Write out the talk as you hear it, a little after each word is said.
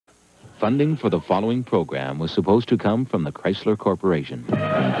Funding for the following program was supposed to come from the Chrysler Corporation.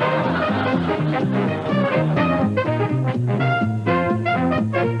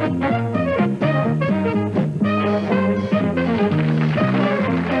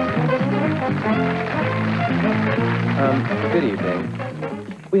 Good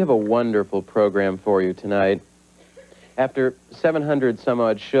evening. We have a wonderful program for you tonight. After 700 some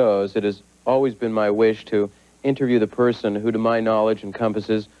odd shows, it has always been my wish to interview the person who, to my knowledge,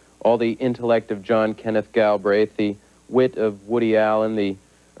 encompasses all the intellect of John Kenneth Galbraith, the wit of Woody Allen, the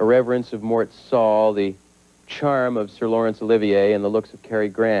irreverence of Mort Saul, the charm of Sir Laurence Olivier, and the looks of Cary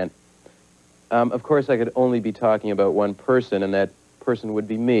Grant. Of course, I could only be talking about one person, and that person would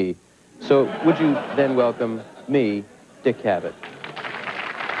be me. So would you then welcome me, Dick Cavett.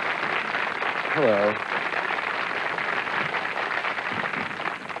 Hello.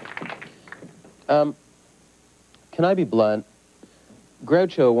 Can I be blunt?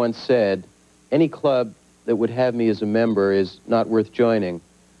 Groucho once said, any club that would have me as a member is not worth joining.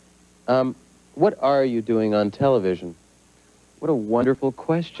 What are you doing on television? What a wonderful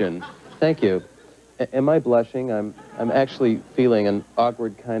question. Thank you. Am I blushing? I'm actually feeling an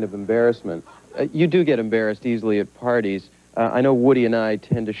awkward kind of embarrassment. You do get embarrassed easily at parties. I know Woody and I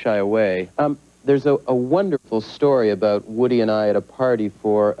tend to shy away. There's a wonderful story about Woody and I at a party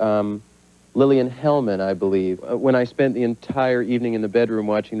for Lillian Hellman, I believe, when I spent the entire evening in the bedroom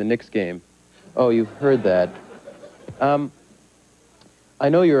watching the Knicks game. Oh, you've heard that. I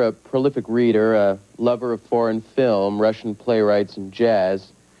know you're a prolific reader, a lover of foreign film, Russian playwrights, and jazz.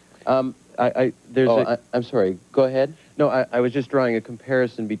 I'm sorry, go ahead. No, I was just drawing a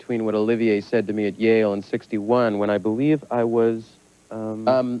comparison between what Olivier said to me at Yale in '61 when I believe I was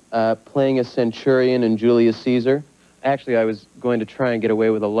playing a centurion in Julius Caesar. Actually, I was going to try and get away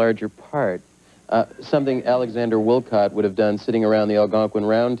with a larger part. Something Alexander Woollcott would have done sitting around the Algonquin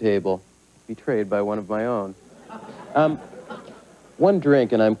Round Table, betrayed by one of my own. One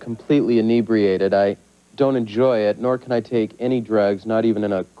drink and I'm completely inebriated. I don't enjoy it, nor can I take any drugs, not even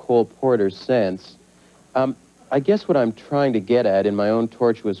in a Cole Porter sense. I guess what I'm trying to get at in my own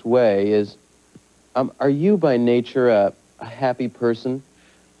tortuous way is, are you by nature a happy person?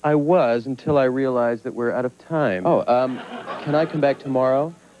 I was until I realized that we're out of time. Oh, can I come back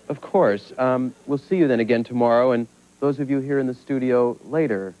tomorrow? Of course. We'll see you then again tomorrow, and those of you here in the studio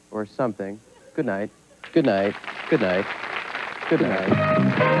later or something. Good night. Good night. Good night. Good night.